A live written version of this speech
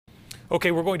Okay,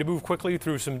 we're going to move quickly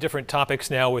through some different topics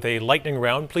now with a lightning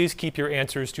round. Please keep your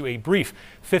answers to a brief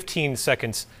 15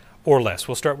 seconds or less.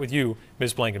 We'll start with you,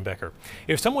 Ms. Blankenbeker.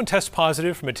 If someone tests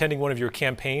positive from attending one of your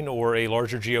campaign or a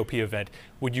larger GOP event,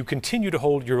 would you continue to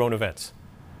hold your own events?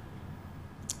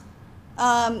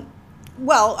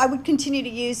 Well, I would continue to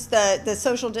use the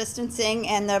social distancing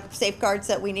and the safeguards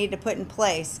that we need to put in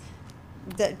place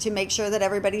to make sure that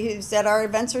everybody who's at our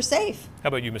events are safe. How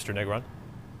about you, Mr. Negron?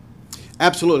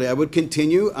 Absolutely, I would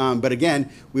continue, but again,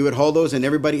 we would hold those, and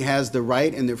everybody has the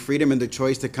right and the freedom and the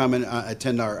choice to come and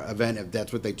attend our event if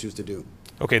that's what they choose to do.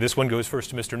 Okay, this one goes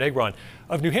first to Mr. Negron.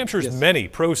 Of New Hampshire's Yes. many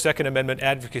pro-Second Amendment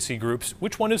advocacy groups,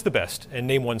 which one is the best? And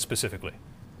name one specifically.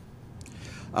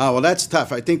 Well, that's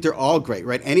tough. I think they're all great,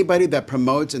 right? Anybody that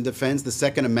promotes and defends the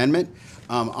Second Amendment,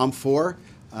 I'm for.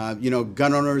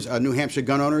 Gun owners, New Hampshire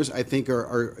gun owners, I think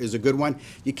is a good one.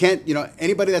 You can't,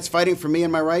 anybody that's fighting for me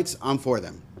and my rights, I'm for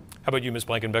them. How about you, Ms.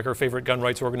 Blankenbeker? Favorite gun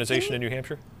rights organization in New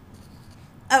Hampshire?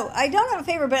 Oh, I don't have a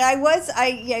favorite, but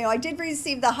I did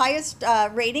receive the highest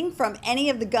rating from any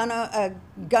of the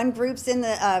gun groups in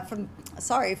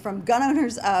the from gun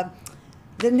owners.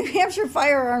 The New Hampshire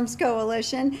Firearms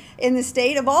Coalition in the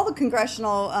state of all the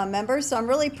congressional members, so I'm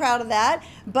really proud of that.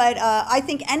 But I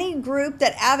think any group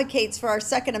that advocates for our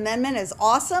Second Amendment is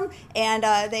awesome, and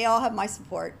they all have my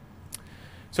support.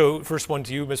 So first one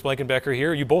to you, Ms. Blankenbeker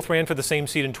here. You both ran for the same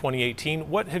seat in 2018.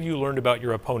 What have you learned about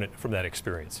your opponent from that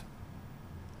experience?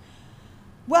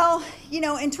 Well,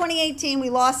 in 2018 we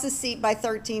lost the seat by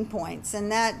 13 points, and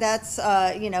that's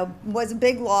was a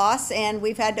big loss, and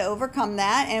we've had to overcome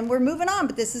that, and we're moving on.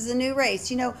 But this is a new race.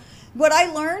 What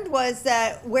I learned was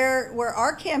that where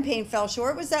our campaign fell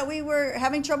short was that we were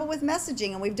having trouble with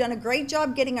messaging, and we've done a great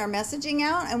job getting our messaging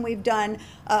out, and we've done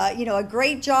a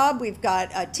great job. We've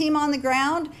got a team on the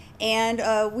ground,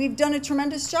 and we've done a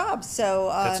tremendous job. So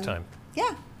that's time. Yeah.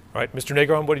 All right, Mr.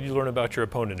 Negron, what did you learn about your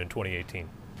opponent in 2018?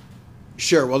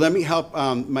 Sure. Well, let me help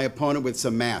my opponent with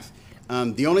some math.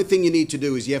 The only thing you need to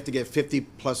do is you have to get 50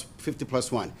 plus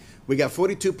 1. We got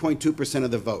 42.2%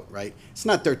 of the vote, right? It's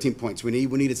not 13 points. We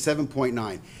needed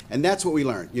 7.9. And that's what we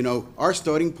learned. Our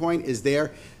starting point is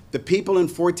there. The people in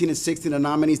 14 and 16, the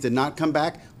nominees did not come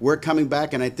back. We're coming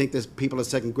back, and I think the people of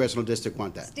the 2nd Congressional District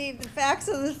want that. Steve, the facts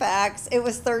are the facts. It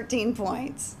was 13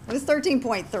 points. It was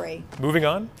 13.3. Moving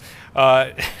on.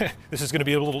 This is going to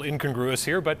be a little incongruous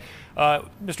here, but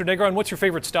Mr. Negron, what's your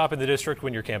favorite stop in the district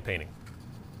when you're campaigning?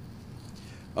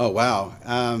 Oh, wow.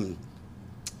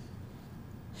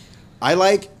 I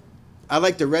like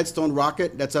the Redstone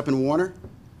Rocket that's up in Warner.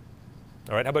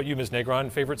 All right. How about you, Ms.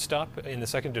 Negron? Favorite stop in the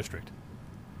 2nd District?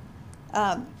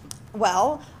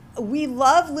 Well, we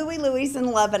love Louie Louie's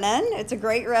in Lebanon. It's a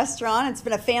great restaurant. It's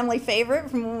been a family favorite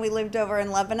from when we lived over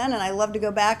in Lebanon, and I love to go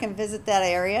back and visit that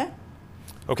area.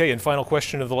 Okay, and final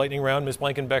question of the lightning round, Ms.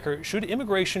 Blankenbeker. Should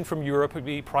immigration from Europe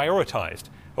be prioritized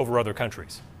over other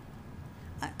countries?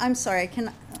 I'm sorry,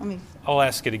 I'll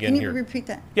ask it again here. Can you repeat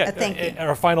that? Yeah, thank you.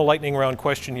 Our final lightning round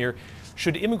question here.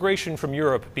 Should immigration from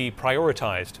Europe be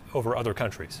prioritized over other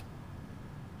countries?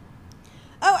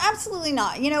 Oh, absolutely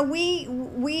not.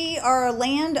 We are a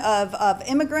land of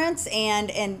immigrants,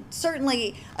 and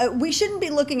certainly we shouldn't be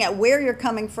looking at where you're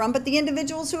coming from, but the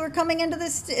individuals who are coming into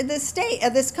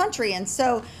this country. And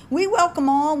so we welcome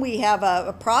all. We have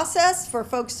a process for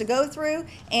folks to go through,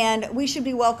 and we should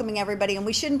be welcoming everybody, and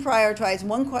we shouldn't prioritize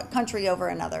one country over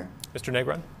another. Mr.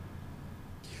 Negron?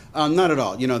 Not at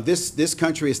all. This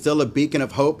country is still a beacon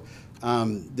of hope.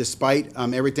 Despite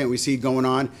everything we see going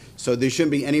on. So there shouldn't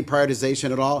be any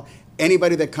prioritization at all.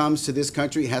 Anybody that comes to this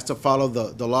country has to follow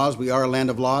the laws. We are a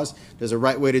land of laws. There's a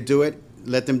right way to do it.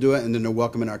 Let them do it, and then they're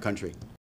welcome in our country.